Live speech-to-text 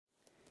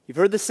You've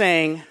heard the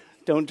saying,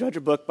 don't judge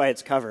a book by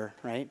its cover,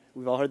 right?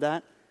 We've all heard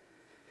that?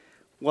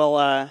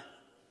 Well,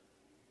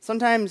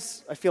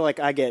 sometimes I feel like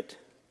I get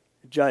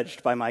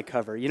judged by my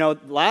cover. You know,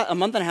 a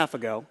month and a half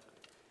ago,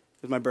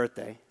 it was my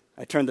birthday.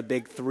 I turned the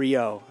big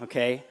 3-0,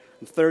 okay?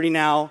 I'm 30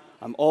 now.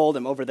 I'm old.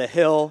 I'm over the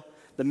hill.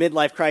 The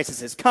midlife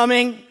crisis is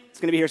coming. It's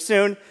going to be here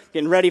soon.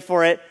 Getting ready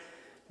for it.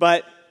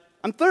 But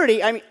I'm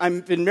 30.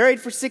 I've been married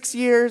for 6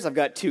 years. I've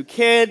got 2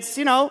 kids.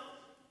 You know,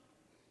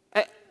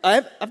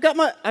 I've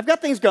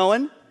got things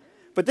going.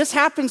 But this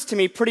happens to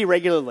me pretty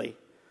regularly.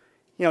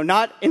 You know,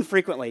 not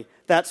infrequently.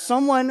 That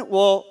someone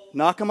will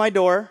knock on my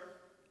door.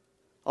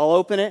 I'll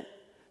open it.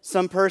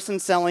 Some person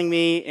selling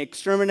me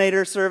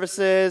exterminator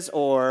services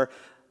or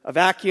a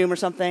vacuum or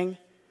something.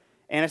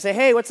 And I say,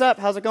 hey, what's up?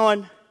 How's it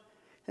going?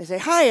 They say,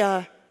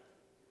 hi,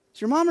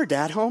 is your mom or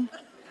dad home?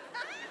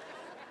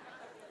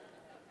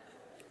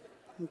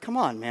 Come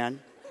on, man.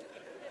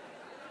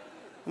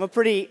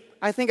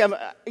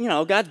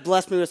 God's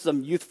blessed me with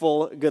some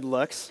youthful good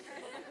looks.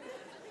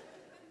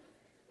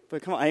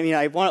 But come on,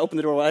 I want to open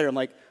the door wider. I'm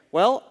like,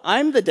 well,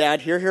 I'm the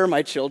dad here. Here are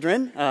my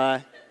children.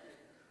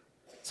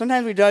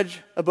 Sometimes we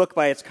judge a book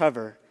by its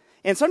cover.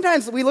 And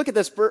sometimes we look at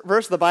this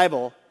verse of the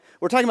Bible.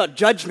 We're talking about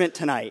judgment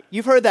tonight.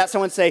 You've heard that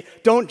someone say,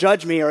 don't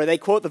judge me, or they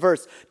quote the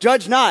verse,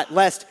 judge not,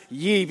 lest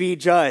ye be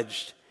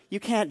judged. You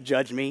can't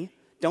judge me.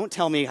 Don't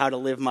tell me how to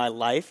live my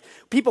life.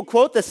 People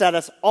quote this at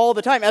us all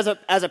the time. As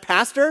a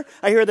pastor,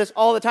 I hear this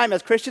all the time.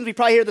 As Christians, we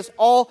probably hear this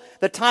all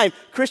the time.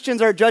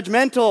 Christians are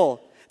judgmental.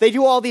 They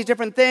do all these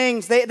different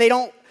things. They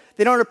don't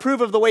approve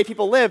of the way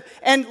people live.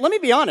 And let me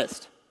be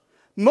honest.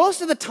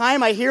 Most of the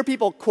time I hear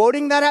people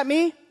quoting that at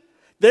me,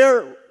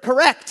 they're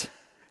correct.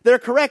 They're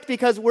correct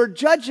because we're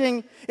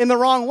judging in the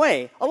wrong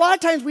way. A lot of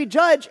times we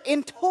judge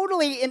in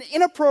totally an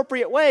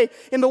inappropriate way,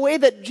 in the way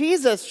that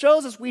Jesus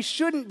shows us we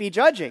shouldn't be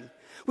judging.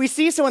 We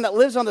see someone that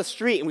lives on the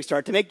street and we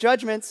start to make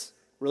judgments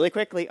really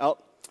quickly. Oh,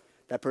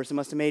 that person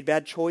must have made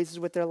bad choices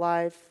with their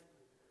life.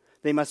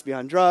 They must be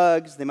on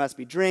drugs. They must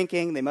be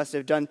drinking. They must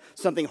have done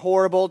something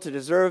horrible to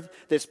deserve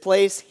this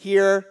place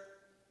here.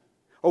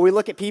 Or we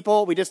look at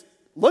people, we just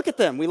look at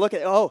them. We look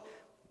at,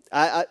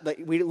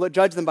 we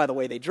judge them by the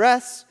way they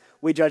dress.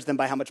 We judge them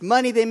by how much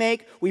money they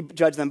make. We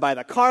judge them by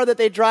the car that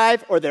they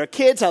drive or their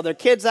kids, how their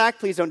kids act.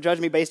 Please don't judge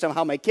me based on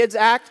how my kids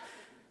act.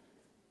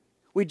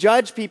 We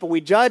judge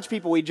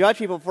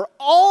people for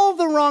all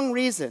the wrong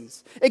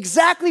reasons.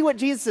 Exactly what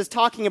Jesus is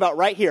talking about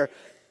right here.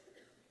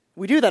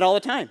 We do that all the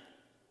time.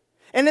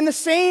 And in the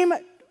same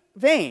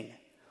vein,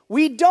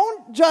 we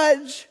don't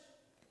judge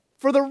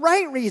for the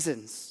right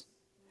reasons.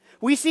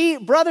 We see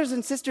brothers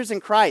and sisters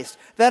in Christ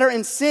that are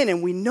in sin,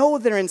 and we know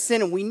they're in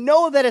sin, and we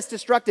know that it's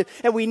destructive,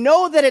 and we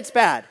know that it's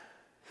bad.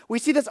 We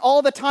see this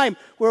all the time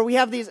where we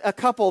have a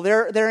couple,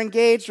 they're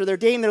engaged or they're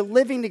dating, they're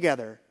living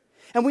together.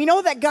 And we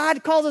know that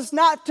God calls us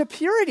not to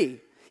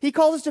purity. He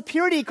calls us to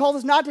purity. He calls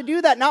us not to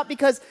do that, not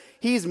because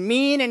he's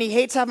mean and he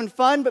hates having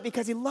fun, but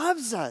because he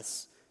loves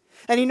us.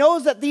 And he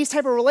knows that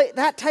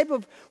that type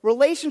of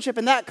relationship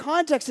in that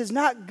context is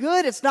not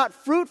good. It's not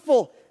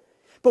fruitful.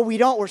 But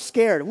we're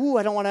scared.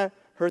 I don't want to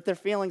hurt their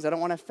feelings. I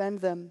don't want to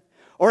offend them.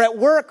 Or at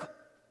work,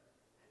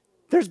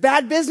 there's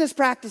bad business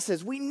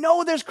practices. We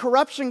know there's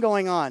corruption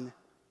going on.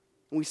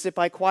 And we sit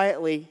by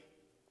quietly.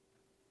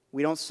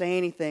 We don't say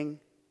anything.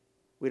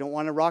 We don't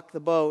want to rock the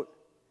boat.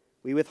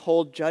 We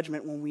withhold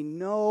judgment when we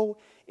know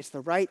it's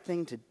the right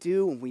thing to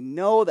do, when we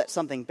know that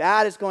something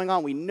bad is going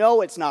on, we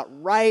know it's not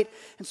right.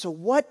 And so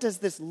what does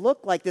this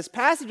look like? This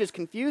passage is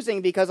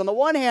confusing because on the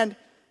one hand,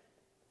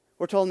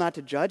 we're told not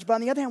to judge, but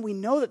on the other hand, we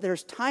know that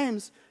there's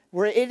times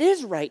where it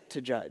is right to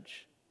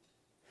judge.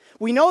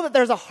 We know that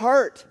there's a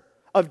heart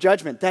of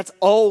judgment that's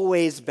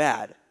always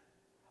bad,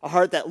 a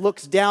heart that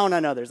looks down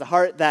on others, a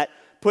heart that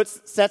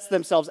sets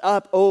themselves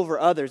up over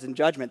others in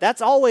judgment.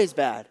 That's always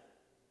bad.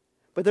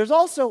 But there's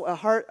also a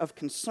heart of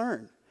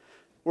concern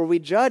where we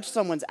judge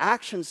someone's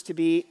actions to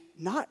be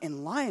not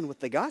in line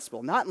with the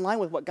gospel, not in line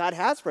with what God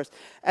has for us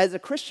as a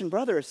Christian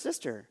brother or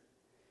sister.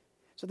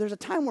 So there's a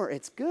time where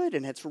it's good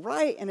and it's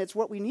right and it's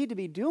what we need to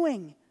be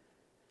doing.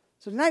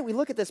 So tonight we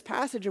look at this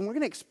passage and we're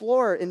going to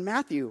explore in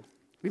Matthew.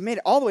 We've made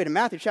it all the way to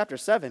Matthew chapter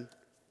 7.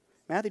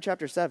 Matthew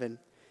chapter 7.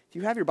 If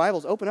you have your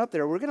Bibles open up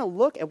there, we're going to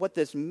look at what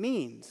this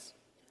means.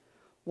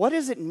 What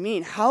does it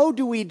mean? How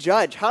do we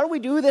judge? How do we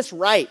do this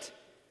right?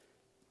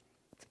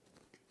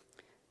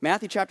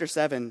 Matthew chapter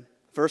 7,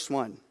 verse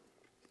 1.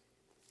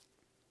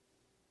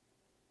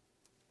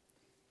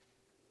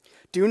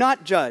 Do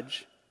not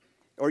judge,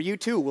 or you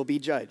too will be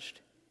judged.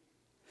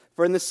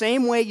 For in the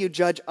same way you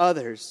judge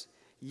others,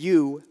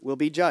 you will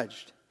be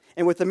judged.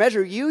 And with the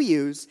measure you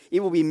use, it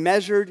will be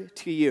measured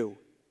to you.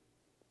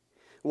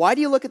 Why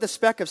do you look at the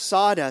speck of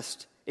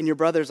sawdust in your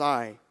brother's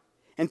eye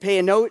and pay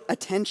no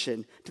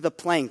attention to the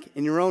plank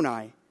in your own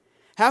eye?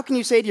 How can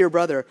you say to your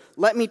brother,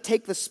 let me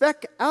take the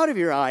speck out of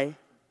your eye,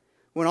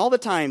 when all the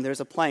time there's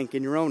a plank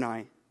in your own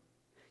eye?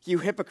 You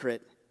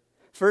hypocrite,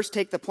 first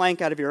take the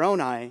plank out of your own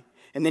eye,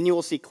 and then you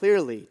will see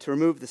clearly to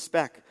remove the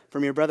speck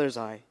from your brother's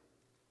eye.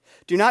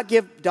 Do not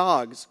give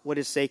dogs what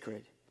is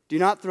sacred. Do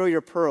not throw your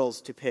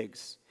pearls to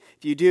pigs.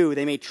 If you do,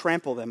 they may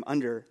trample them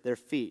under their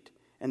feet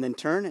and then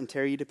turn and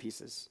tear you to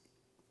pieces.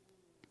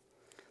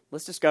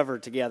 Let's discover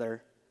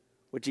together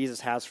what Jesus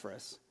has for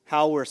us,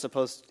 how we are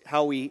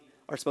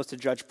supposed to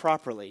judge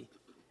properly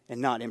and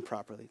not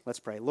improperly.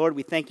 Let's pray. Lord,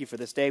 we thank you for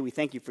this day. We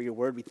thank you for your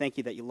word. We thank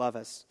you that you love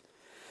us.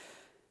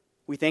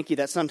 We thank you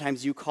that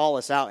sometimes you call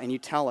us out and you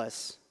tell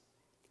us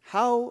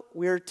how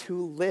we're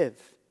to live.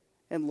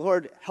 And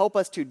Lord, help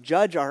us to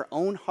judge our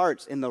own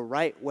hearts in the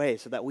right way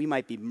so that we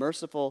might be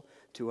merciful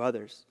to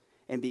others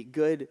and be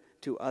good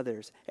to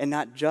others and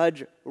not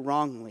judge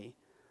wrongly,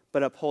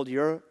 but uphold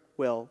your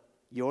will,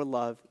 your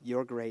love,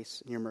 your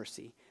grace, and your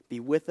mercy.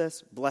 Be with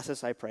us. Bless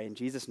us, I pray. In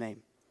Jesus'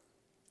 name,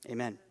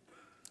 amen.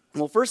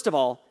 Well, first of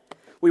all,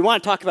 we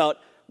want to talk about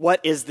what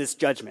is this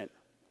judgment?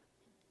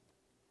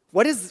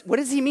 What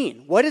does he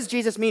mean? What does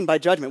Jesus mean by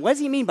judgment? What does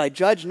he mean by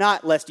judge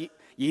not, lest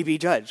ye be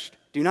judged?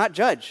 Do not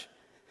judge.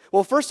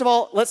 Well, first of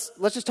all, let's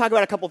just talk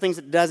about a couple things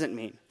it doesn't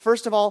mean.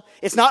 First of all,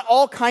 it's not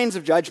all kinds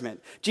of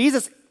judgment.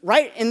 Jesus,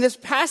 right in this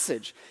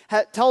passage,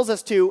 tells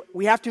us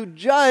we have to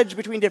judge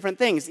between different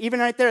things. Even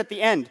right there at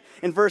the end,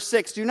 in verse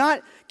 6, do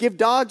not give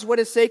dogs what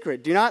is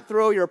sacred. Do not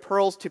throw your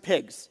pearls to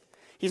pigs.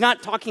 He's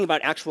not talking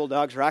about actual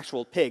dogs or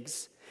actual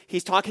pigs.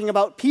 He's talking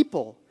about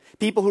people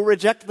who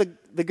reject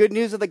the good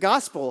news of the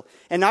gospel.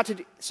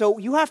 So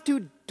you have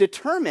to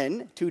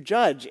determine, to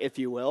judge, if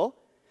you will,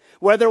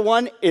 whether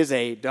one is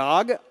a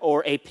dog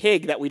or a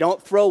pig, that we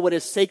don't throw what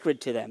is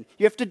sacred to them.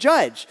 You have to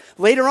judge.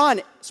 Later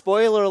on,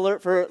 spoiler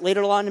alert for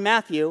later on in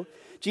Matthew,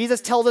 Jesus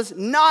tells us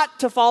not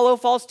to follow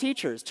false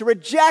teachers, to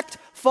reject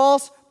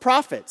false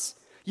prophets.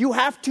 You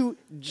have to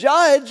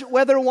judge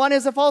whether one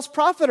is a false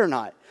prophet or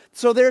not.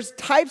 So there's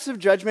types of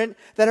judgment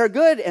that are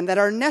good and that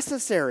are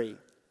necessary.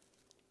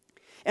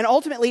 And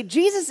ultimately,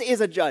 Jesus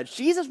is a judge.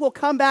 Jesus will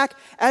come back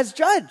as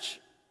judge.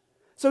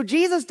 So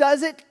Jesus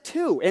does it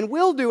too, and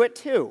will do it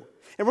too.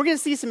 And we're going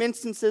to see some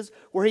instances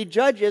where he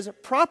judges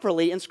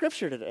properly in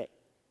Scripture today.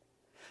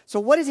 So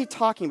what is he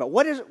talking about?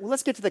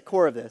 Let's get to the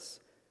core of this.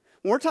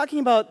 When we're talking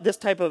about this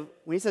type of,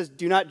 when he says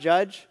do not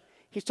judge,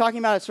 he's talking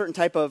about a certain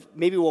type of,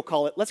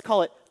 let's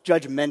call it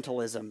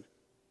judgmentalism.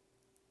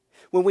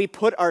 When we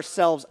put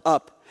ourselves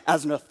up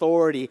as an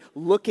authority,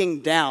 looking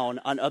down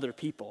on other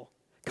people,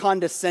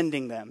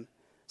 condescending them,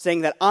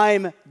 saying that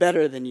I'm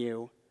better than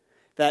you,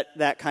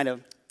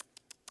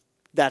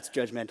 that's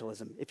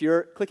judgmentalism. If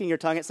you're clicking your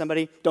tongue at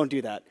somebody, don't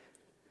do that.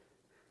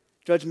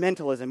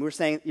 Judgmentalism, we're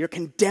saying you're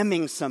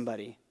condemning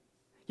somebody.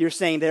 You're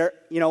saying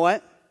you know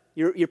what?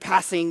 You're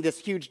passing this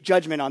huge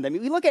judgment on them.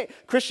 We look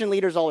at Christian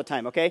leaders all the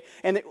time, okay?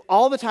 And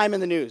all the time in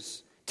the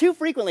news. Too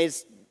frequently,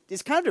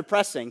 it's kind of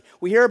depressing.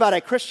 We hear about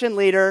a Christian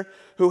leader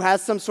who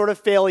has some sort of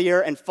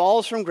failure and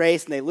falls from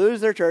grace and they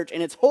lose their church,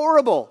 and it's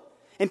horrible.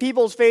 And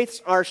people's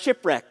faiths are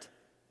shipwrecked.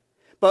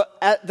 But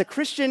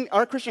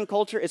our Christian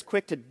culture is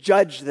quick to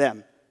judge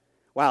them.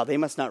 Wow, they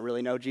must not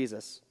really know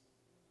Jesus.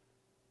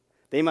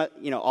 They must,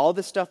 all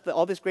this stuff,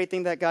 all this great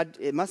thing that God,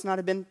 it must not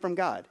have been from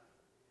God.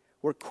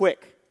 We're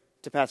quick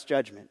to pass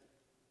judgment.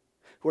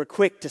 We're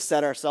quick to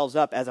set ourselves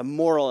up as a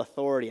moral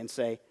authority and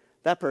say,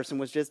 that person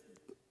was just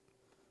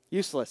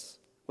useless.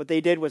 What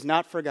they did was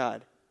not for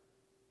God.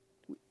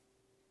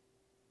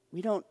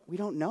 We don't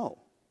know.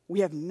 We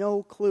have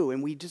no clue,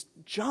 and we just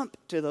jump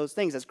to those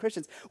things as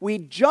Christians. We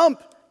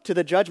jump to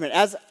the judgment.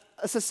 As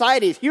a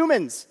society, as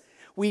humans,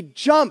 we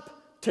jump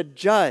to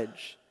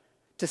judge,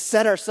 to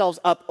set ourselves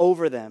up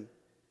over them,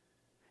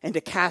 and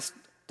to cast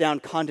down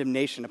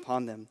condemnation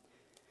upon them.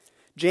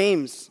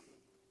 James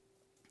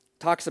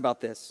talks about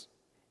this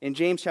in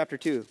James chapter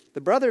 2.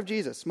 The brother of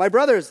Jesus, my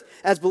brothers,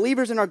 as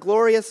believers in our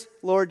glorious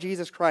Lord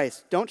Jesus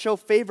Christ, don't show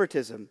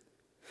favoritism.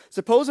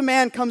 Suppose a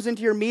man comes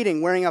into your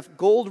meeting wearing a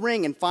gold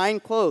ring and fine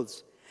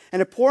clothes, and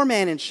a poor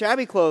man in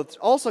shabby clothes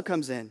also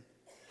comes in.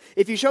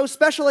 If you show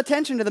special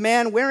attention to the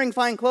man wearing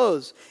fine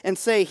clothes and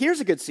say,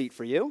 here's a good seat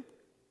for you,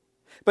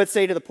 but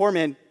say to the poor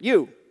man,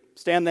 you,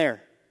 stand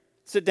there,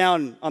 sit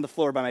down on the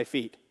floor by my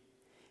feet.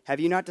 Have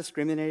you not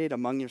discriminated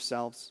among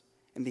yourselves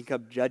and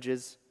become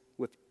judges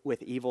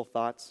with evil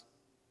thoughts?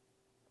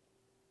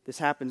 This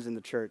happens in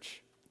the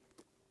church.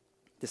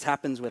 This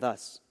happens with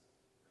us.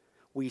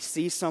 We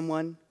see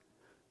someone,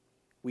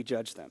 we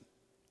judge them.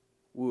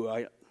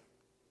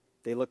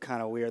 They look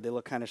kind of weird. They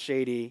look kind of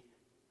shady.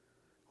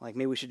 Like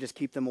maybe we should just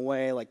keep them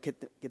away, like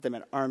get them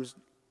at arm's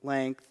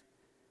length.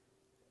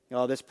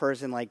 This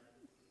person,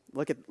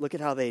 look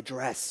at how they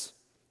dress.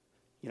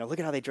 Look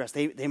at how they dress.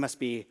 They must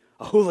be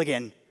a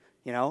hooligan.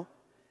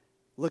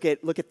 Look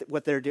at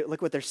what they're doing.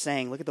 Look what they're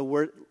saying. Look at the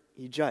word.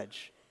 You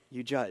judge.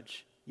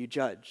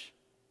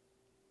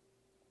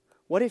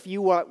 What if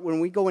when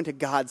we go into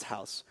God's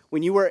house,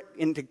 when you were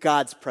into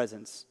God's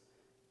presence,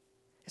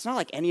 it's not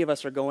like any of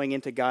us are going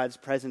into God's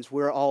presence.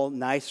 We're all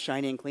nice,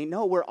 shiny, and clean.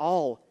 No, we're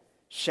all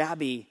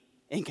shabby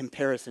in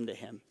comparison to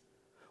Him.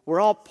 We're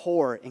all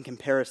poor in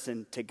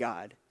comparison to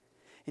God.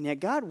 And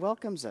yet God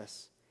welcomes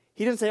us.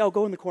 He doesn't say,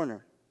 go in the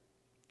corner.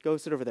 Go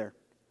sit over there.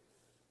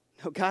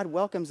 No, God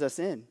welcomes us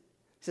in.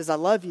 He says, I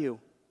love you.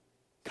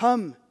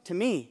 Come to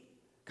me.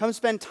 Come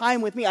spend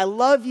time with me. I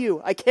love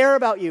you. I care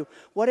about you.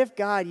 What if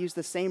God used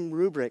the same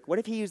rubric? What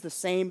if he used the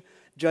same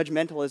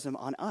judgmentalism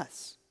on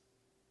us?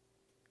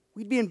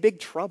 We'd be in big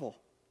trouble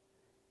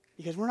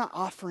because we're not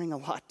offering a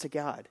lot to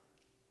God.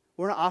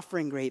 We're not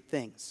offering great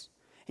things.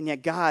 And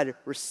yet God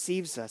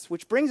receives us,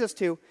 which brings us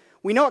to,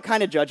 we know what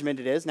kind of judgment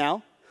it is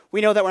now.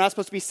 We know that we're not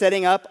supposed to be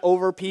setting up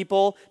over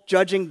people,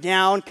 judging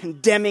down,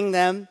 condemning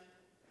them.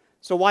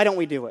 So why don't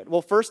we do it?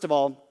 Well, first of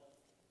all,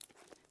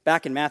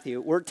 back in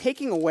Matthew, we're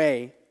taking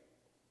away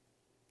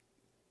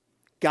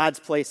God's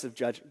place of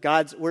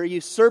judgment. We're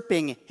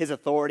usurping his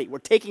authority. We're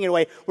taking it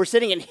away. We're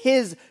sitting in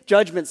his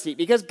judgment seat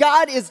because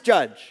God is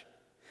judge.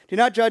 Do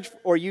not judge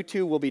or you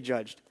too will be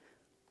judged.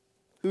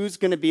 Who's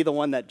going to be the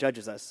one that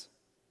judges us?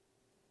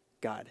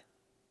 God.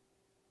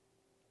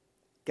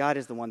 God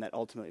is the one that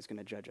ultimately is going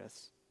to judge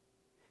us.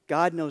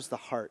 God knows the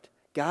heart.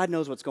 God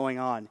knows what's going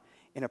on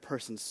in a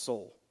person's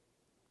soul.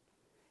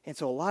 And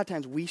so a lot of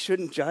times we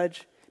shouldn't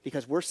judge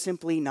because we're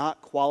simply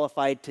not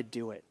qualified to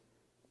do it.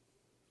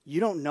 You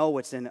don't know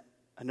what's in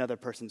another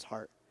person's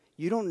heart.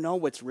 You don't know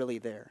what's really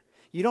there.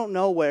 You don't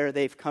know where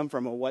they've come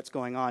from or what's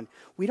going on.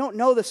 We don't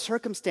know the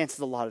circumstances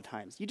a lot of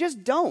times. You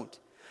just don't.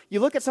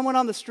 You look at someone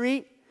on the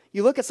street,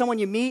 you look at someone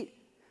you meet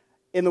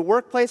in the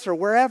workplace or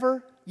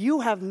wherever,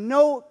 you have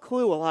no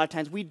clue a lot of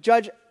times. We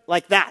judge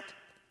like that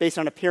based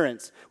on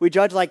appearance. We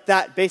judge like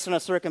that based on a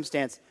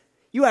circumstance.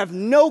 You have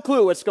no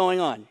clue what's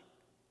going on.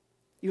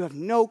 You have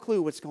no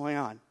clue what's going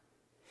on.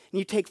 And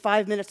you take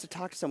 5 minutes to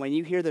talk to someone, and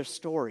you hear their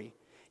story.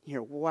 You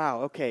hear,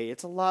 wow, okay,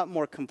 it's a lot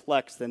more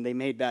complex than they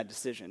made bad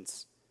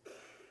decisions.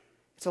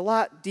 It's a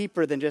lot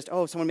deeper than just,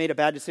 oh, someone made a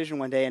bad decision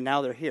one day and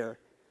now they're here.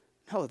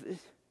 No,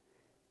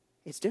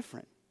 it's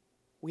different.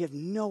 We have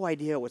no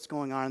idea what's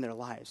going on in their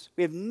lives.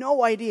 We have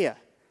no idea.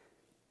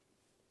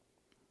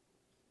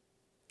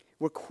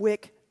 We're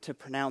quick to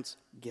pronounce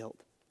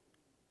guilt.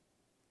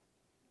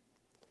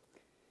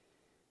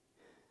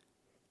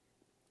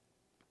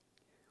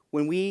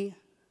 When we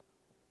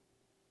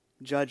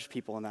judge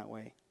people in that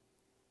way,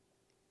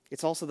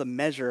 it's also the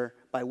measure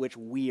by which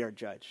we are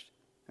judged.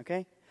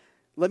 Okay?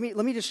 Let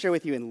me just share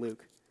with you in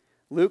Luke.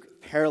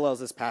 Luke parallels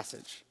this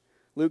passage.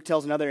 Luke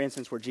tells another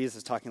instance where Jesus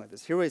is talking like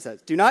this. Here what he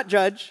says, do not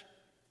judge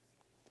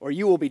or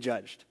you will be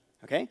judged.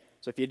 Okay?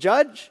 So if you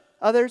judge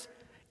others,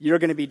 you're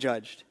going to be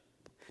judged.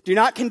 Do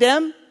not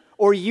condemn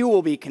or you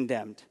will be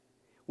condemned.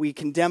 We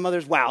condemn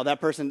others. Wow, that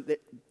person,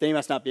 they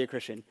must not be a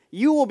Christian.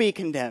 You will be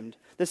condemned.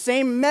 The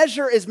same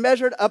measure is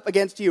measured up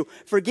against you.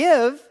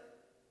 Forgive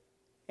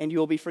and you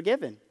will be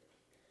forgiven.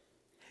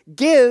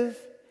 Give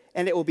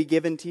and it will be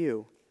given to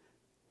you.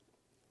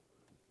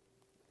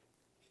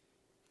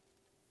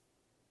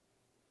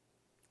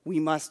 We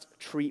must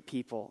treat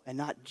people and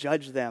not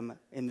judge them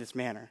in this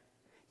manner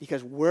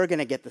because we're going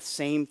to get the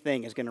same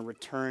thing is going to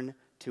return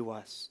to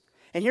us.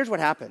 And here's what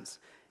happens.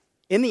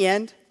 In the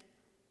end,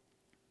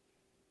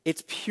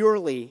 it's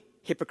purely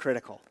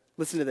hypocritical.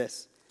 Listen to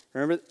this.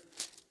 Remember,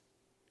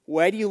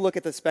 why do you look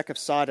at the speck of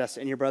sawdust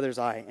in your brother's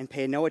eye and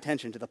pay no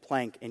attention to the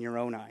plank in your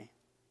own eye?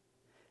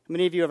 How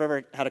many of you have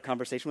ever had a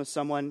conversation with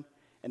someone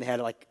and they had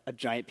like a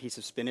giant piece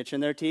of spinach in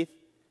their teeth?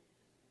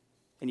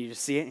 And you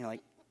just see it and you're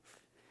like,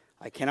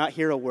 I cannot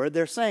hear a word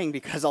they're saying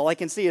because all I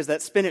can see is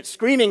that spinach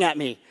screaming at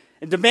me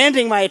and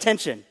demanding my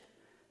attention.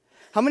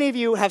 How many of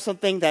you have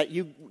something that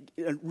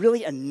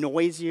really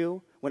annoys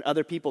you when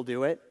other people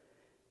do it,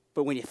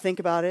 but when you think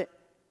about it,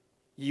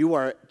 you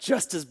are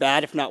just as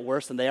bad, if not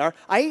worse, than they are?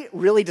 I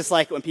really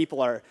dislike it when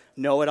people are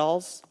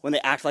know-it-alls, when they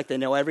act like they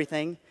know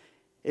everything.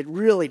 It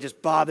really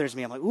just bothers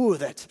me. I'm like, ooh,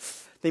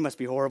 they must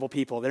be horrible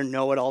people. They're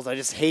know-it-alls. I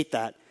just hate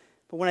that.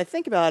 But when I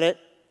think about it,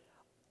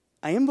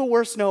 I am the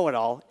worst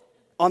know-it-all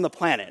on the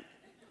planet.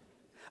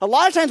 A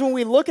lot of times when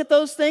we look at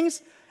those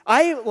things,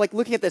 I like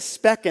looking at this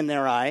speck in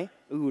their eye,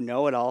 ooh,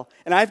 know-it-all,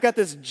 and I've got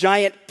this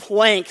giant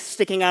plank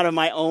sticking out of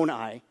my own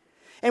eye.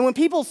 And when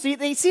people see it,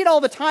 they see it all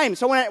the time.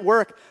 Someone at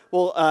work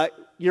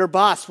your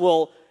boss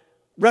will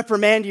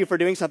reprimand you for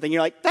doing something.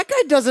 You're like, that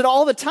guy does it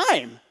all the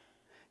time.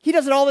 He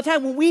does it all the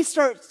time. When we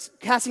start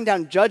casting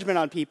down judgment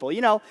on people,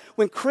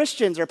 when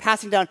Christians are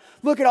passing down,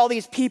 look at all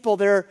these people,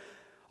 they're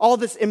all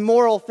this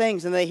immoral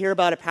things, and they hear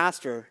about a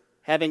pastor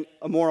having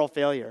a moral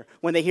failure.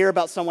 When they hear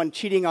about someone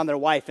cheating on their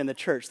wife in the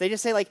church, they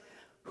just say, like,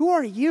 who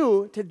are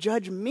you to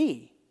judge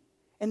me?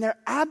 And they're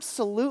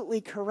absolutely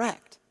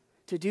correct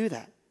to do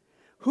that.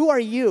 Who are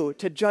you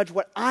to judge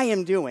what I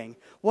am doing?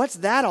 What's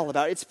that all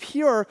about? It's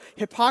pure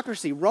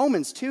hypocrisy.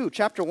 Romans 2,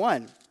 chapter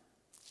 1.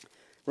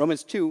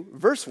 Romans 2,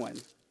 verse 1.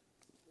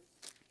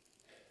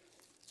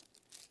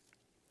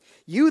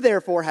 You,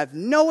 therefore, have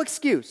no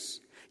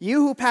excuse,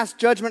 you who pass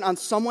judgment on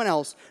someone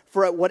else,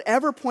 for at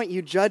whatever point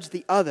you judge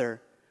the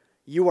other,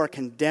 you are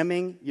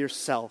condemning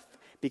yourself,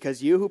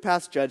 because you who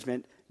pass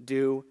judgment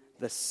do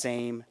the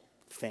same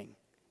thing.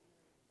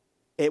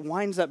 It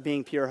winds up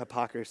being pure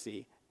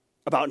hypocrisy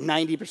about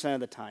 90% of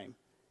the time.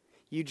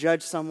 You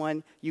judge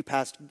someone, you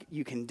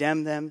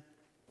condemn them,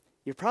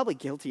 you're probably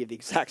guilty of the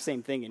exact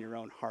same thing in your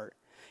own heart.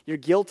 You're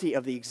guilty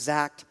of the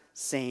exact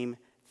same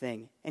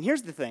thing. And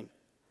here's the thing.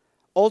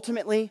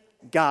 Ultimately,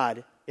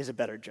 God is a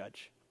better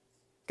judge.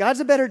 God's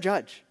a better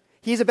judge.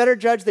 He's a better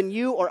judge than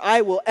you or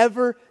I will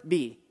ever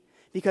be.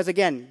 Because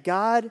again,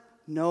 God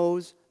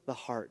knows the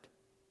heart.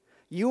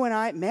 You and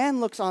I, man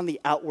looks on the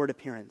outward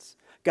appearance.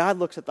 God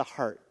looks at the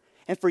heart.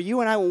 And for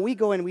you and I, when we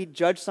go and we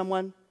judge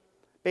someone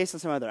based on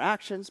some of their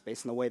actions,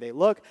 based on the way they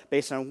look,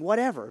 based on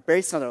whatever,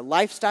 based on their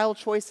lifestyle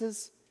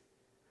choices,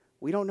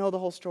 we don't know the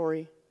whole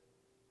story.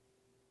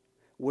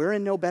 We're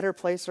in no better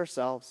place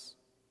ourselves.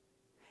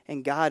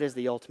 And God is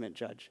the ultimate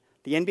judge.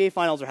 The NBA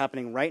Finals are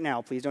happening right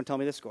now. Please don't tell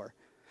me the score.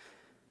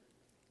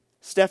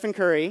 Stephen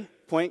Curry,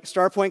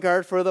 star point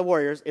guard for the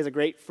Warriors, is a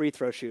great free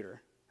throw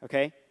shooter.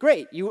 Okay?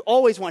 Great. You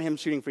always want him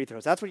shooting free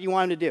throws. That's what you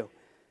want him to do.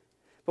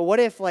 But what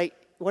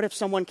if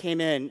someone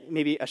came in,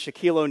 maybe a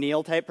Shaquille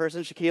O'Neal type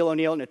person, Shaquille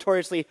O'Neal,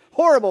 notoriously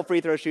horrible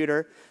free throw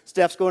shooter,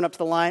 Steph's going up to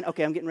the line,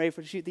 okay, I'm getting ready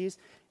to shoot these.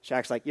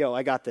 Shaq's like, yo,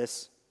 I got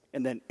this,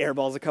 and then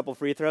airballs a couple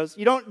free throws.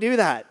 You don't do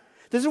that.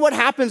 This is what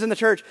happens in the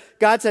church.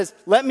 God says,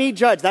 let me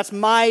judge. That's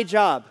my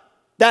job.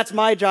 That's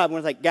my job. And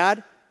we're like,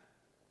 God,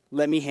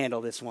 let me handle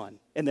this one.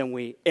 And then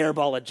we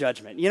airball a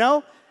judgment. You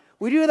know?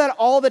 We do that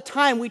all the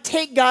time. We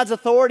take God's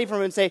authority from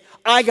him and say,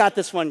 I got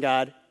this one,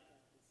 God.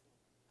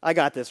 I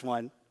got this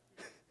one.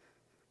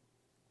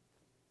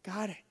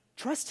 God,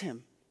 trust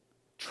him.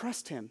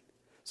 Trust him.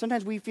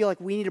 Sometimes we feel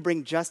like we need to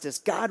bring justice.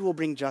 God will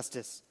bring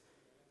justice.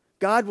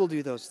 God will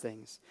do those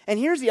things. And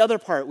here's the other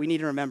part we need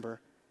to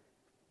remember.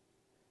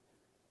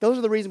 Those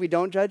are the reasons we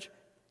don't judge.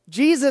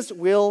 Jesus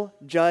will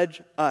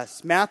judge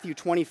us. Matthew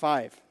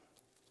 25.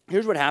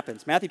 Here's what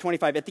happens. Matthew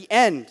 25. In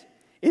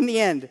the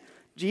end,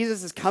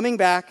 Jesus is coming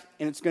back,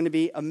 and it's going to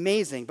be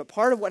amazing. But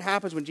part of what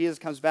happens when Jesus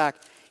comes back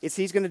is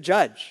he's going to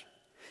judge.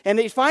 And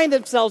they find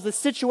themselves this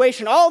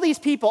situation, all these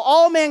people,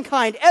 all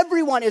mankind,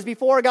 everyone is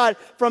before God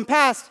from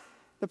past,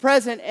 the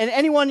present, and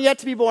anyone yet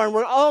to be born.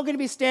 We're all going to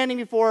be standing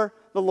before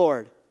the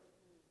Lord.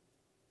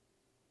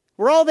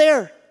 We're all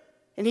there,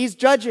 and he's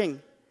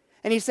judging.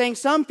 And he's saying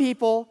some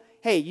people,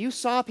 hey, you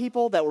saw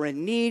people that were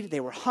in need,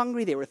 they were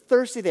hungry, they were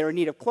thirsty, they were in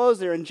need of clothes,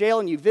 they were in jail,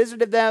 and you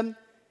visited them.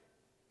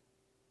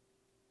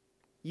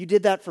 You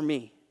did that for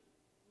me.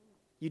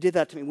 You did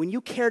that to me. When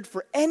you cared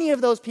for any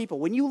of those people,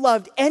 when you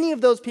loved any of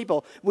those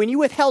people, when you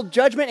withheld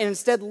judgment and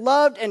instead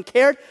loved and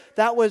cared,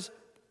 that was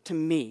to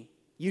me.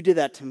 You did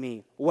that to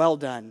me. Well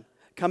done.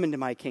 Come into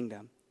my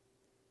kingdom.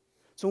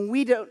 So when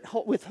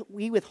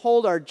we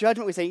withhold our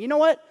judgment, we say, you know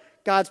what?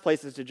 God's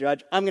place is to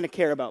judge. I'm going to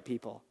care about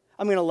people.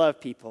 I'm going to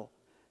love people.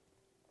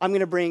 I'm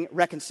going to bring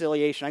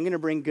reconciliation. I'm going to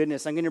bring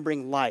goodness. I'm going to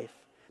bring life.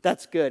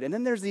 That's good. And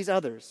then there's these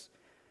others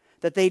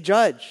that they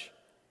judge,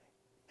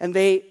 and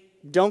they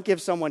don't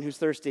give someone who's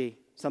thirsty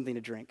something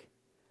to drink.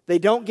 They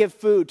don't give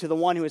food to the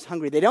one who is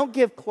hungry. They don't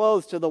give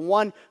clothes to the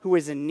one who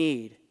is in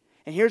need.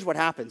 And here's what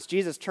happens.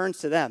 Jesus turns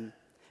to them,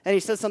 and he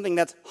says something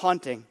that's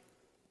haunting.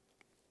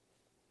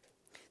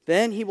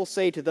 Then he will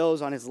say to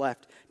those on his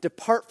left,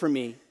 depart from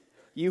me,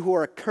 you who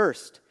are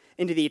accursed,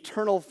 into the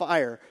eternal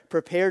fire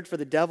prepared for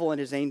the devil and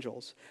his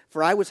angels.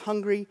 For I was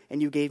hungry,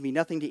 and you gave me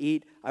nothing to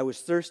eat. I was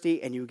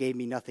thirsty, and you gave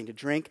me nothing to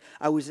drink.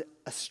 I was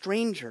a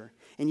stranger,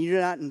 and you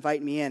did not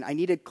invite me in. I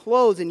needed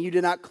clothes, and you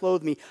did not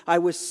clothe me. I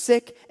was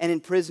sick and in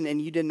prison,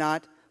 and you did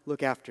not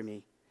look after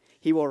me.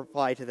 He will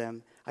reply to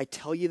them, I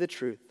tell you the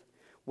truth.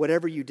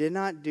 Whatever you did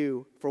not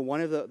do for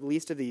one of the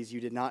least of these,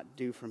 you did not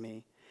do for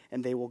me.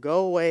 And they will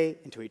go away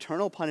into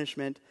eternal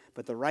punishment,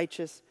 but the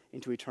righteous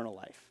into eternal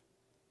life.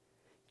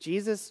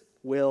 Jesus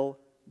will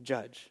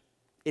judge.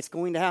 It's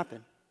going to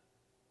happen.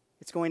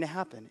 It's going to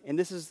happen. And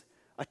this is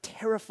a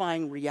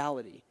terrifying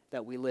reality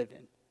that we live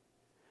in.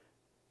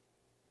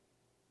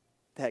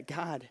 That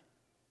God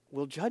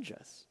will judge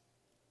us.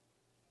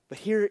 But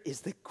here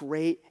is the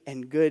great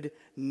and good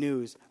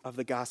news of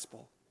the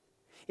gospel.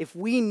 If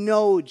we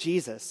know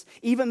Jesus,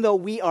 even though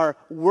we are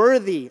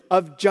worthy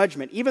of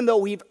judgment, even though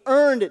we've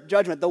earned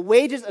judgment, the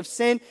wages of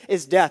sin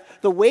is death.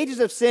 The wages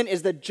of sin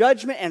is the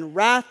judgment and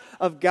wrath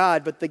of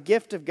God, but the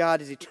gift of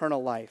God is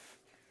eternal life.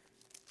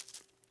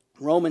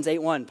 Romans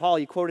 8:1, Paul,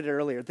 you quoted it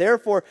earlier.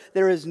 Therefore,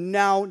 there is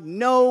now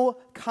no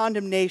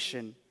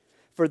condemnation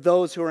for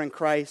those who are in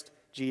Christ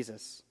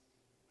Jesus.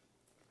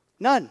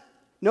 None.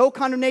 No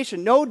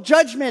condemnation. No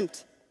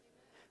judgment.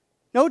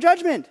 No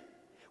judgment.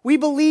 We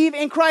believe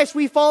in Christ.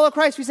 We follow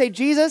Christ. We say,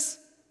 Jesus,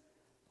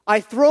 I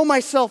throw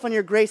myself on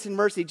your grace and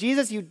mercy.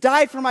 Jesus, you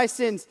died for my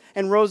sins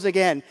and rose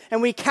again. And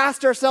we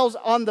cast ourselves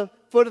on the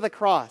foot of the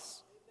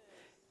cross.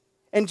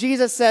 And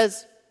Jesus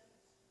says,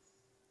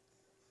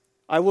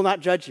 I will not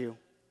judge you.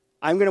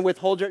 I'm going to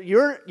withhold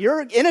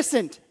you're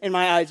innocent in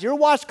my eyes. You're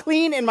washed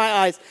clean in my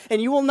eyes.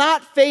 And you will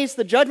not face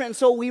the judgment. And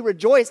so we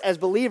rejoice as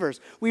believers.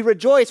 We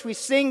rejoice. We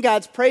sing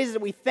God's praises.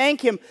 We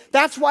thank him.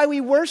 That's why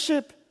we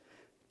worship.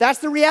 That's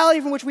the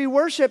reality from which we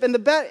worship.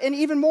 And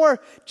even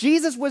more,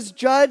 Jesus was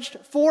judged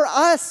for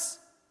us.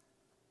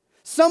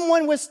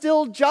 Someone was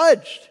still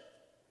judged.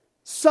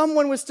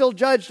 Someone was still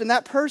judged, and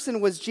that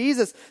person was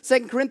Jesus.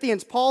 2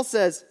 Corinthians, Paul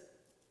says,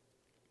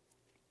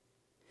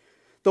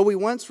 though we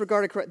once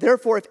regarded Christ,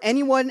 therefore if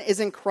anyone is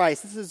in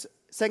Christ, this is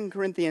 2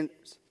 Corinthians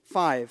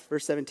 5,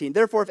 verse 17.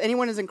 Therefore, if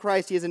anyone is in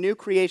Christ, he is a new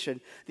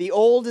creation. The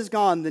old is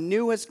gone, the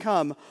new has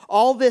come.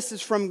 All this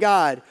is from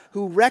God,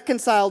 who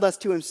reconciled us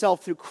to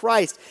himself through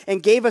Christ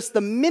and gave us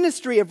the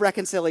ministry of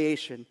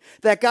reconciliation,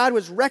 that God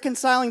was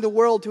reconciling the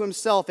world to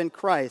himself in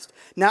Christ,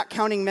 not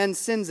counting men's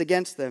sins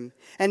against them.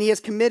 And he has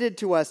committed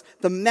to us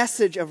the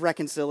message of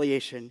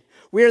reconciliation.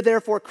 We are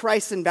therefore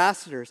Christ's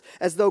ambassadors,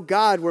 as though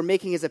God were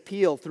making his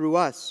appeal through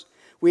us.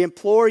 We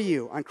implore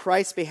you, on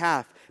Christ's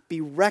behalf,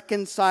 be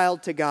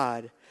reconciled to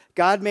God.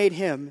 God made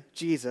him,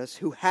 Jesus,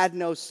 who had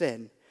no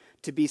sin,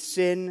 to be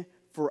sin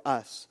for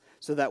us,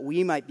 so that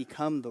we might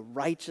become the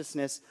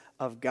righteousness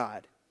of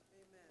God.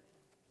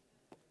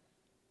 Amen.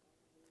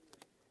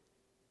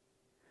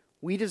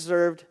 We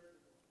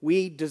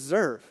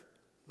deserve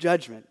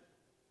judgment.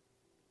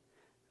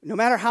 No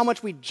matter how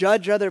much we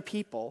judge other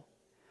people,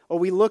 or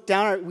we look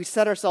down, or we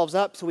set ourselves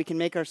up so we can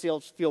make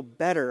ourselves feel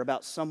better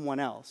about someone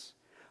else.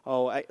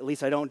 At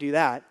least I don't do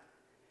that.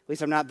 At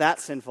least I'm not that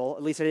sinful.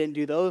 At least I didn't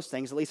do those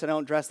things. At least I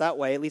don't dress that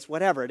way. At least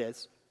whatever it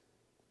is.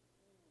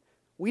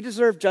 We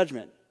deserve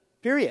judgment,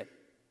 period.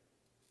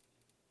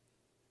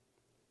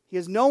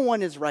 Because no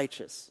one is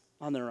righteous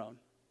on their own.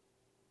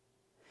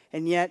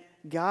 And yet,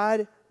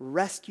 God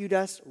rescued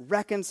us,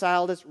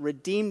 reconciled us,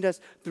 redeemed us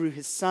through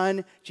his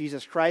Son,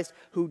 Jesus Christ,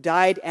 who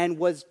died and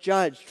was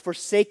judged,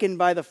 forsaken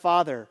by the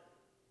Father,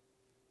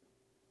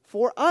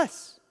 for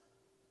us.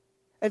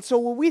 And so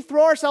when we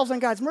throw ourselves on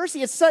God's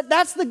mercy,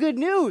 that's the good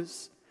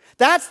news.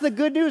 That's the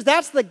good news.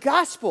 That's the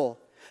gospel.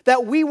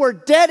 That we were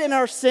dead in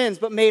our sins,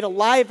 but made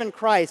alive in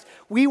Christ.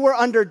 We were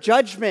under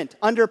judgment,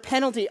 under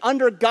penalty,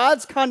 under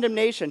God's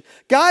condemnation.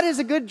 God is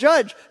a good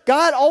judge.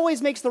 God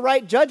always makes the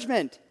right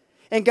judgment.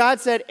 And God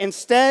said,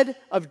 instead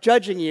of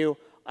judging you,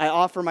 I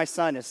offer my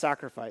Son as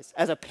sacrifice,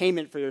 as a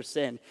payment for your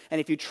sin.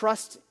 And if you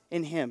trust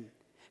in him,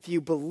 if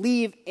you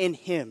believe in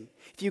him,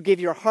 if you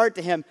give your heart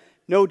to him,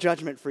 no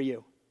judgment for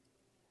you.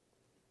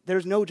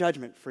 There's no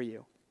judgment for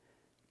you.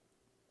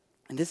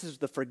 And this is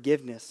the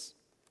forgiveness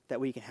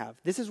that we can have.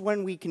 This is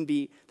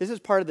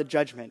part of the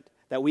judgment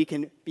that we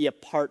can be a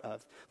part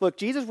of. Look,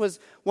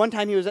 one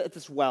time he was at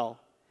this well,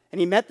 and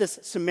he met this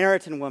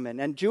Samaritan woman.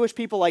 And Jewish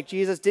people like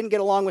Jesus didn't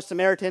get along with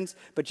Samaritans,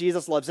 but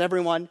Jesus loves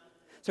everyone.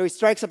 So he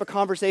strikes up a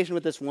conversation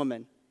with this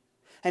woman.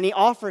 And he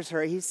offers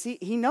her,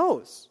 he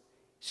knows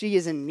she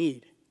is in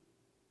need.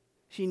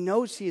 She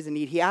knows she is in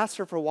need. He asks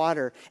her for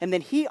water, and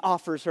then he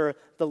offers her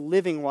the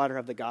living water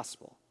of the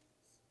gospel.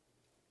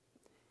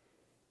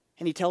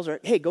 And he tells her,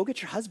 hey, go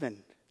get your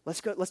husband.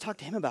 Let's talk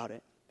to him about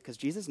it, because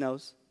Jesus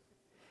knows.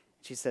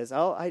 She says,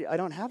 I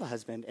don't have a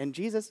husband. And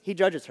Jesus, he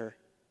judges her.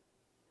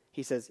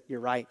 He says, you're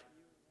right.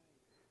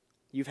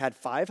 You've had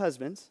 5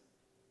 husbands,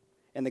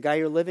 and the guy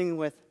you're living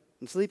with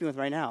and sleeping with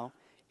right now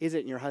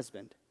isn't your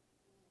husband.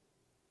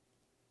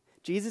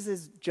 Jesus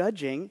is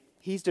judging.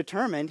 He's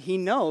determined. He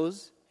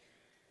knows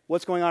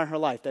what's going on in her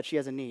life, that she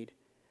has a need.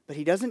 But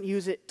he doesn't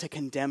use it to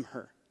condemn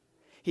her.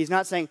 He's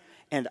not saying,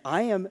 and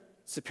I am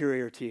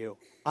superior to you.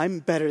 I'm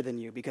better than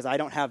you because I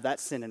don't have that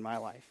sin in my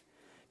life.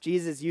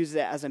 Jesus uses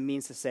it as a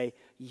means to say,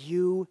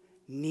 you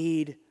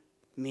need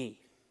me.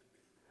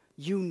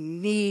 You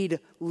need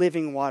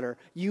living water.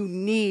 You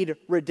need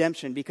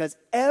redemption, because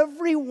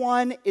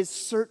everyone is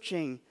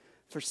searching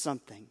for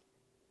something.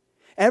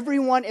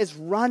 Everyone is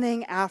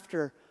running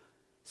after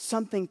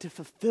something to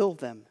fulfill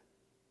them,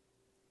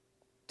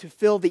 to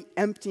fill the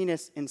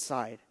emptiness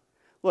inside.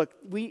 Look,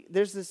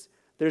 there's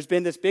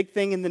been this big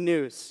thing in the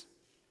news.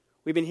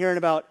 We've been hearing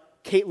about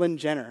Caitlyn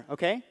Jenner,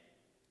 okay?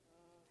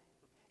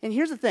 And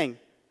here's the thing.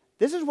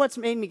 This is what's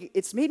made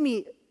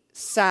me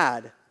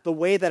sad, the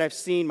way that I've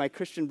seen my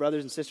Christian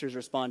brothers and sisters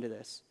respond to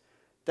this.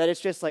 That it's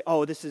just like,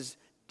 oh, this is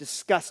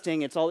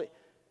disgusting. It's all.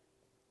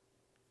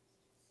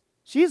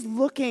 She's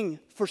looking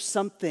for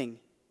something.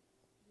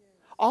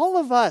 All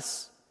of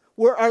us,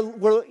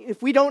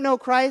 if we don't know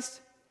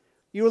Christ,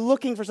 you're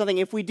looking for something.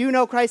 If we do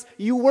know Christ,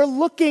 you were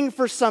looking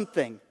for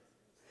something.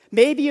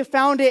 Maybe you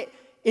found it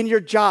in your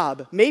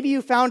job. Maybe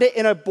you found it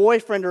in a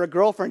boyfriend or a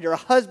girlfriend or a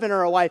husband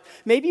or a wife.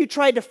 Maybe you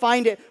tried to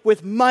find it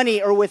with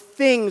money or with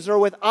things or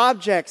with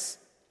objects.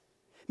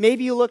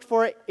 Maybe you looked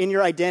for it in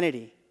your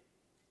identity,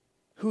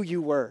 who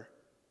you were.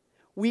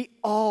 We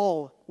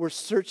all were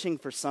searching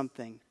for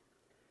something.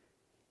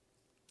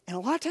 And a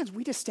lot of times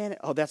we just stand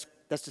at,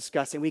 that's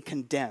disgusting. We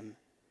condemn.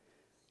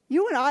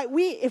 You and I,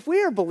 if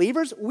we are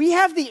believers, we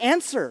have the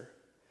answer.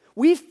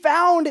 We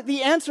found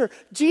the answer.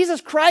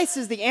 Jesus Christ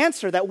is the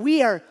answer, that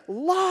we are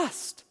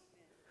lost.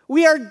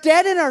 We are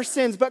dead in our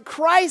sins, but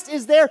Christ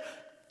is there.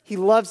 He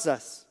loves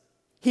us.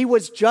 He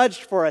was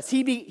judged for us.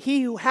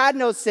 He who had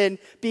no sin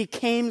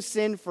became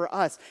sin for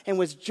us and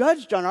was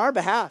judged on our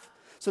behalf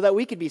so that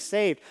we could be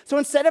saved. So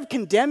instead of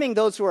condemning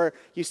those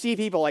you see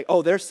people like,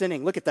 oh, they're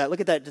sinning. Look at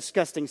that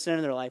disgusting sin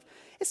in their life.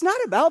 It's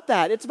not about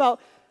that. It's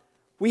about,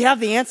 we have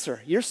the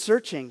answer. You're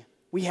searching.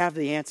 We have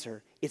the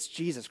answer. It's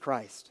Jesus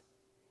Christ.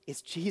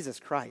 It's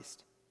Jesus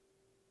Christ.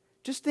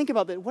 Just think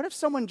about that. What if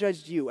someone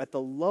judged you at the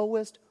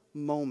lowest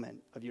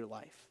moment of your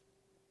life?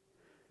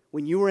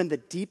 When you were in the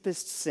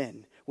deepest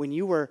sin, when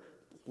you were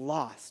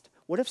lost,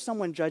 What if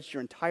someone judged your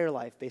entire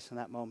life based on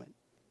that moment?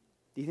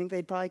 Do you think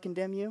they'd probably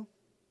condemn you?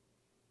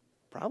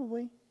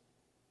 Probably.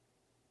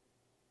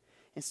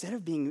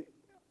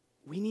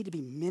 We need to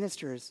be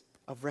ministers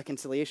of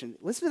reconciliation.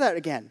 Listen to that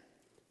again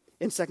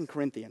in 2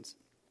 Corinthians.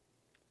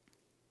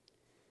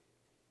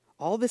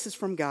 All this is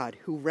from God,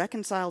 who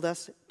reconciled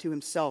us to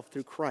himself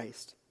through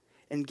Christ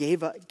and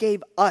gave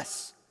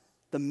us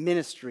the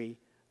ministry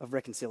of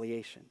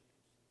reconciliation.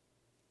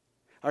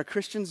 Are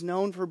Christians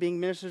known for being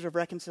ministers of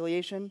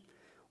reconciliation,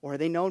 or are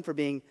they known for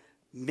being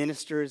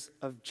ministers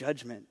of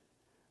judgment?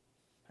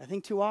 I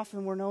think too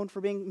often we're known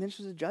for being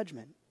ministers of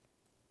judgment.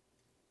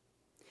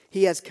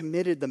 He has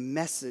committed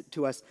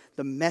to us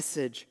the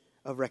message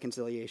of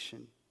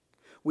reconciliation.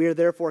 We are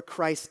therefore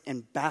Christ's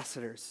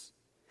ambassadors,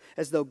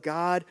 as though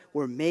God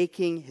were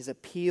making his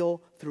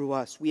appeal through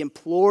us. We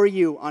implore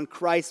you on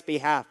Christ's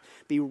behalf,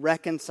 be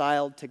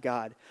reconciled to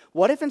God.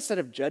 What if instead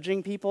of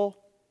judging people,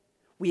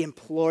 we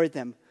implored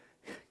them,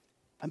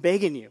 I'm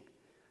begging you,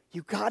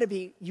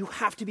 you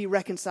have to be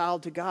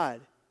reconciled to God.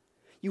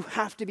 You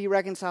have to be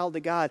reconciled to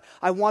God.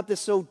 I want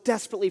this so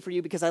desperately for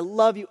you because I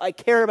love you. I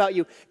care about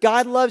you.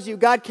 God loves you.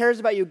 God cares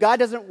about you. God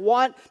doesn't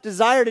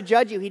desire to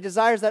judge you. He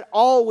desires that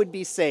all would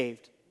be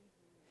saved.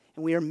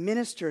 And we are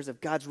ministers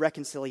of God's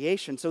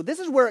reconciliation. So this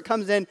is where it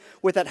comes in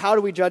with that, how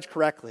do we judge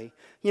correctly?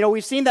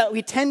 We've seen that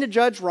we tend to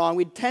judge wrong.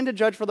 We tend to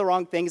judge for the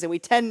wrong things, and we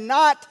tend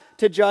not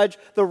to judge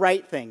the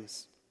right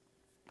things.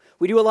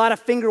 We do a lot of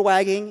finger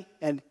wagging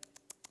and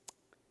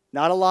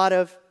not a lot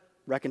of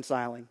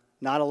reconciling,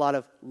 not a lot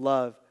of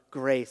love,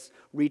 grace,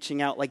 reaching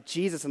out like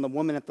Jesus and the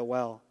woman at the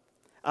well.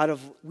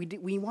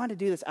 We want to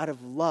do this out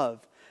of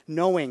love,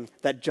 knowing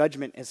that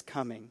judgment is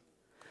coming.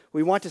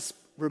 We want to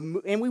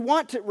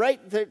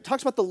it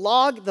talks about the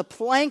log, the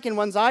plank in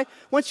one's eye.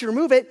 Once you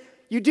remove it,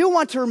 you do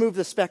want to remove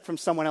the speck from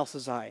someone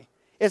else's eye.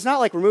 It's not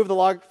like remove the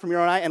log from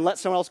your own eye and let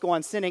someone else go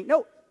on sinning.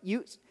 No,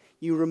 you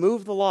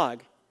remove the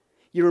log.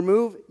 You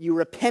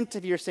repent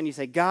of your sin. You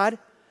say, God,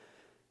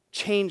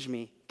 change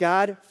me.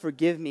 God,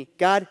 forgive me.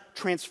 God,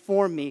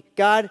 transform me.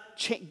 God,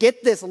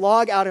 get this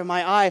log out of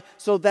my eye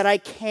so that I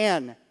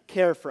can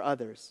care for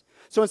others.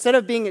 So instead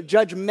of being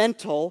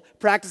judgmental,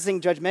 practicing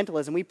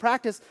judgmentalism, we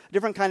practice a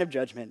different kind of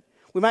judgment.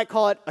 We might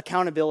call it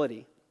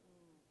accountability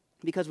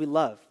because we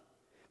love,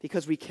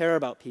 because we care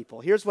about people.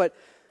 Here's what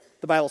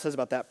the Bible says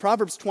about that.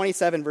 Proverbs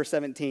 27, verse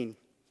 17.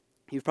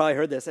 You've probably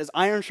heard this. As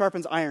iron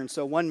sharpens iron,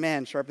 so one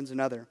man sharpens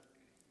another.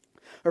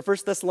 Or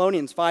 1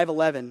 Thessalonians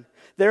 5:11.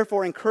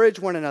 Therefore, encourage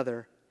one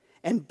another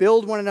and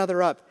build one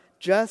another up,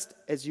 just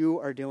as you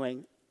are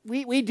doing.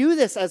 We do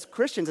this as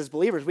Christians, as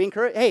believers. We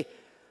encourage, hey,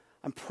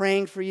 I'm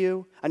praying for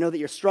you. I know that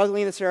you're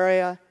struggling in this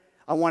area.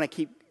 I want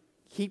to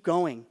keep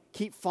going.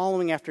 Keep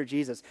following after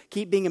Jesus.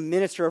 Keep being a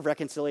minister of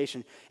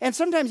reconciliation. And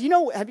sometimes,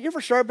 have you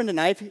ever sharpened a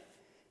knife?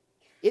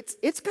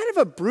 It's kind of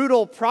a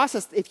brutal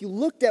process. If you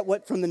looked at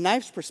what from the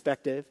knife's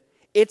perspective,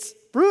 it's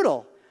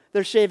brutal.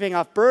 They're shaving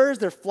off burrs.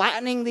 They're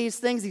flattening these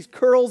things, these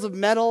curls of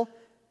metal.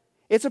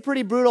 It's a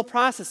pretty brutal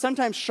process.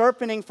 Sometimes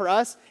sharpening for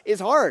us is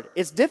hard.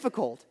 It's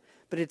difficult,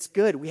 but it's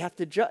good. We have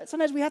to judge.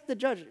 Sometimes we have to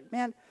judge.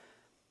 Man,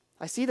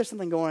 I see there's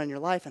something going on in your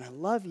life, and I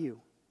love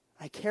you.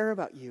 I care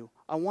about you.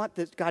 I want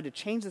God to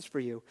change this for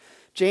you.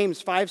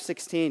 James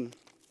 5:16.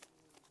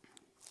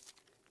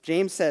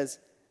 James says,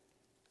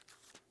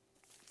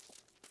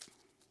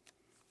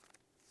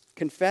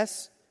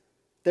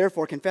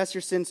 Therefore, confess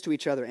your sins to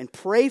each other and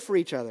pray for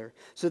each other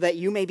so that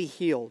you may be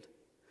healed.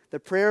 The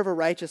prayer of a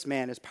righteous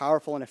man is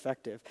powerful and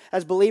effective.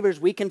 As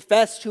believers, we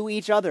confess to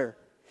each other.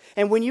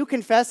 And when you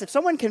confess, if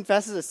someone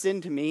confesses a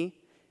sin to me,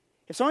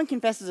 if someone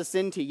confesses a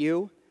sin to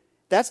you,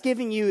 that's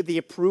giving you the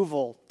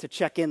approval to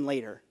check in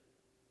later.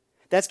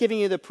 That's giving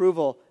you the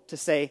approval to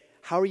say,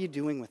 how are you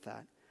doing with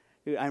that?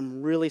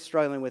 I'm really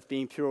struggling with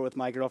being pure with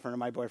my girlfriend or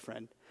my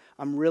boyfriend.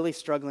 I'm really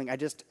struggling. I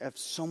just have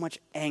so much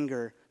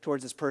anger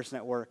towards this person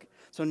at work.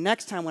 So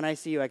next time when I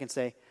see you, I can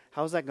say,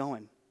 how's that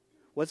going?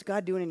 What's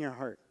God doing in your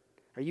heart?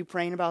 Are you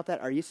praying about that?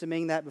 Are you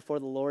submitting that before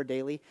the Lord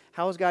daily?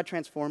 How is God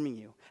transforming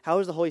you? How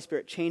is the Holy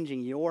Spirit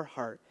changing your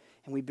heart?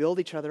 And we build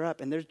each other up.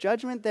 And there's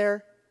judgment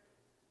there,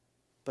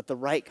 but the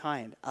right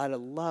kind, out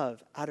of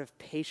love, out of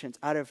patience,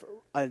 out of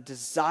a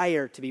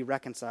desire to be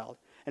reconciled.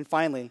 And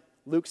finally,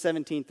 Luke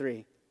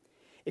 17:3.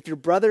 If your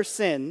brother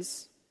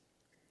sins,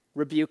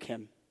 rebuke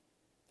him.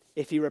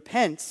 If he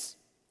repents,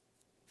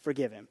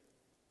 forgive him.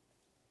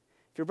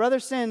 If your brother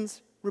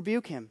sins,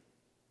 rebuke him.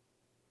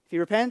 If he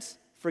repents,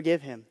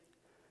 forgive him.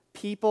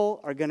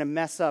 People are going to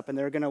mess up and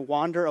they're going to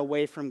wander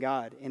away from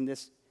God in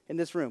this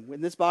room,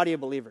 in this body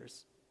of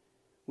believers.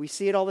 We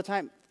see it all the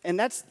time. And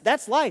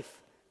that's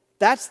life.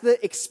 That's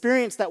the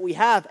experience that we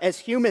have as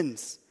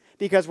humans.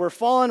 Because we're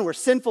fallen, we're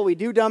sinful, we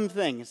do dumb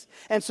things.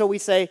 And so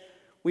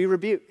we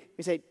rebuke.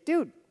 We say,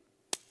 dude,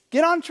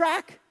 get on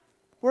track.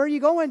 Where are you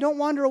going? Don't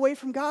wander away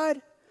from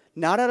God.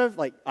 Not out of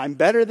I'm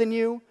better than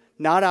you.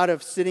 Not out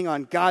of sitting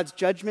on God's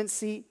judgment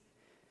seat.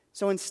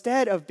 So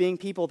instead of being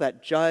people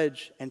that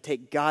judge and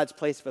take God's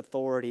place of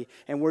authority,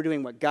 and we're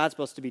doing what God's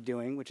supposed to be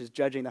doing, which is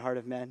judging the heart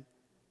of men,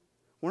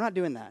 we're not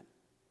doing that.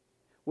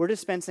 We're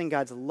dispensing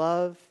God's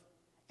love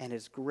and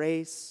his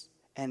grace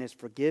and his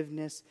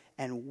forgiveness,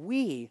 and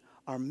we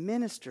are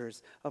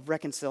ministers of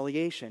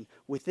reconciliation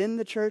within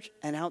the church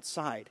and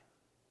outside.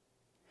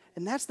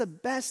 And that's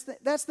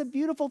the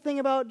beautiful thing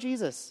about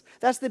Jesus.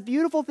 That's the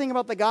beautiful thing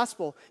about the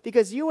gospel,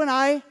 because you and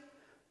I,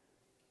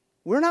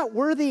 we're not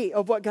worthy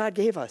of what God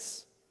gave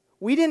us.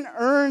 We didn't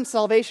earn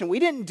salvation. We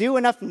didn't do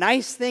enough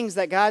nice things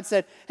that God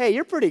said, hey,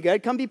 you're pretty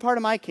good, come be part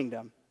of my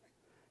kingdom.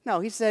 No,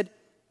 he said,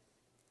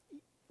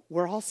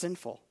 we're all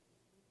sinful.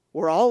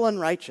 We're all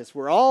unrighteous.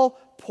 We're all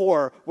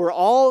poor. We're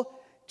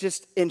all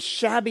just in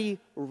shabby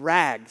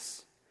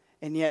rags.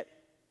 And yet,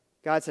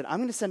 God said, I'm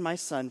going to send my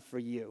son for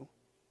you.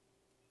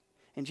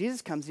 And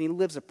Jesus comes and he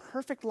lives a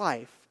perfect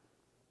life.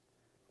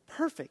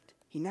 Perfect.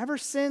 He never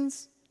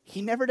sins.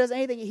 He never does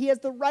anything. He has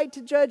the right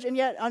to judge, and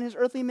yet on his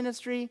earthly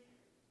ministry,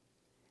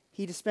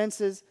 he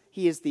dispenses.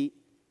 He is the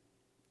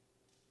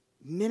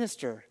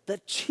minister, the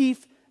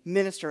chief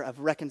minister of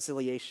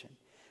reconciliation.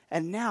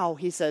 And now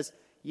he says,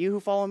 you who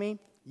follow me,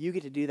 you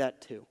get to do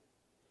that too.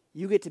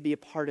 You get to be a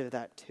part of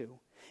that too.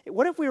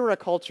 What if we were a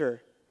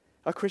culture,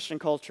 a Christian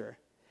culture,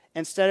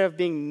 instead of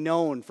being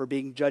known for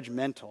being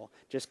judgmental,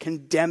 just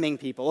condemning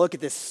people, look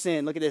at this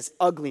sin, look at this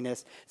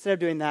ugliness, instead of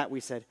doing that, we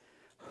said,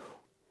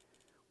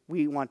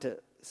 we want to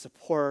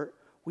support,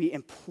 we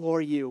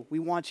implore you, we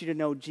want you to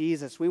know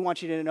Jesus, we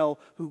want you to know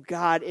who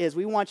God is,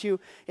 we want you,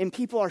 and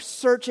people are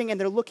searching and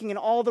they're looking in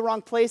all the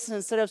wrong places.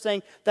 Instead of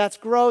saying, that's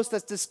gross,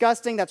 that's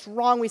disgusting, that's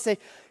wrong, we say,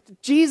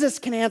 Jesus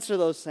can answer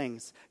those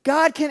things.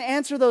 God can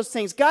answer those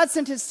things. God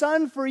sent his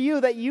son for you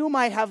that you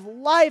might have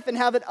life and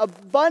have it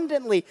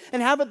abundantly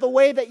and have it the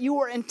way that you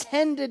were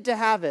intended to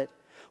have it.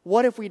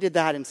 What if we did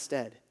that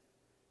instead?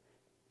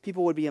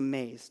 People would be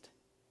amazed.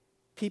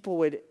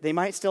 They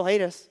might still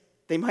hate us.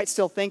 They might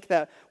still think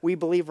that we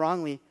believe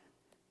wrongly,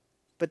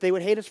 but they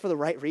would hate us for the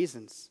right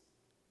reasons.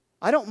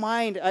 I don't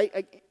mind.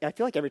 I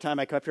feel like every time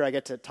I come up here, I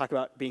get to talk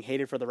about being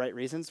hated for the right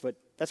reasons, but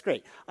that's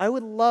great. I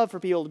would love for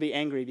people to be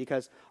angry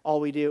because all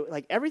we do,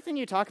 like everything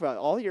you talk about,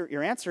 all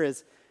your answer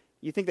is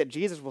you think that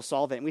Jesus will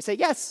solve it. And we say,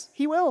 yes,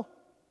 he will.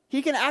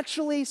 He can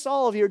actually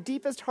solve your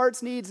deepest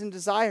heart's needs and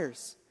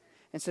desires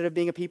instead of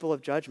being a people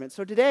of judgment.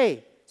 So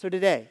today,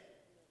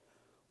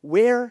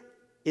 where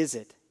is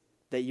it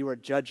that you are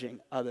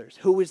judging others?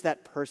 Who is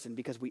that person?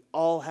 Because we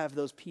all have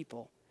those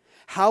people.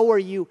 How are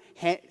you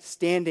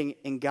standing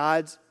in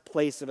God's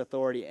place of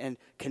authority and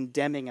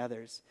condemning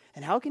others?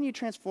 And how can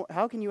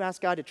you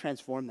ask God to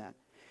transform that?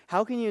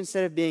 How can you,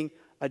 instead of being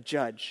a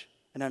judge,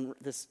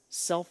 this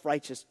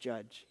self-righteous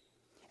judge,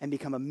 and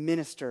become a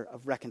minister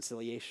of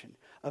reconciliation,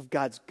 of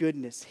God's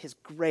goodness, his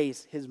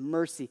grace, his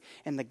mercy,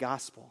 and the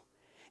gospel?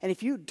 And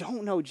if you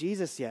don't know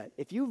Jesus yet,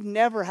 if you've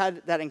never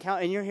had that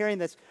encounter, and you're hearing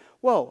this,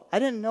 whoa, I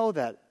didn't know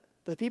that.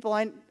 A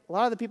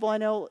lot of the people I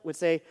know would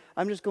say,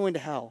 I'm just going to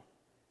hell.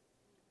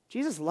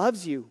 Jesus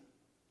loves you.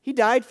 He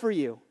died for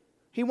you.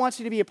 He wants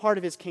you to be a part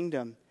of his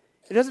kingdom.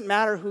 It doesn't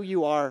matter who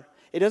you are.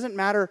 It doesn't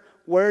matter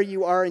where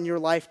you are in your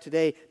life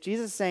today.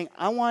 Jesus is saying,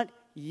 I want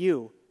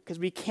you, because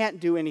we can't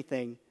do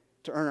anything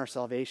to earn our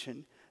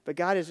salvation. But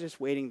God is just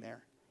waiting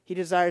there. He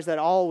desires that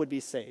all would be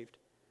saved.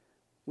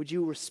 Would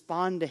you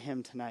respond to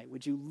him tonight?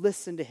 Would you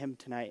listen to him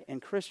tonight?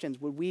 And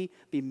Christians, would we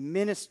be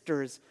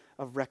ministers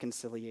of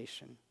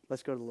reconciliation?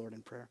 Let's go to the Lord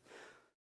in prayer.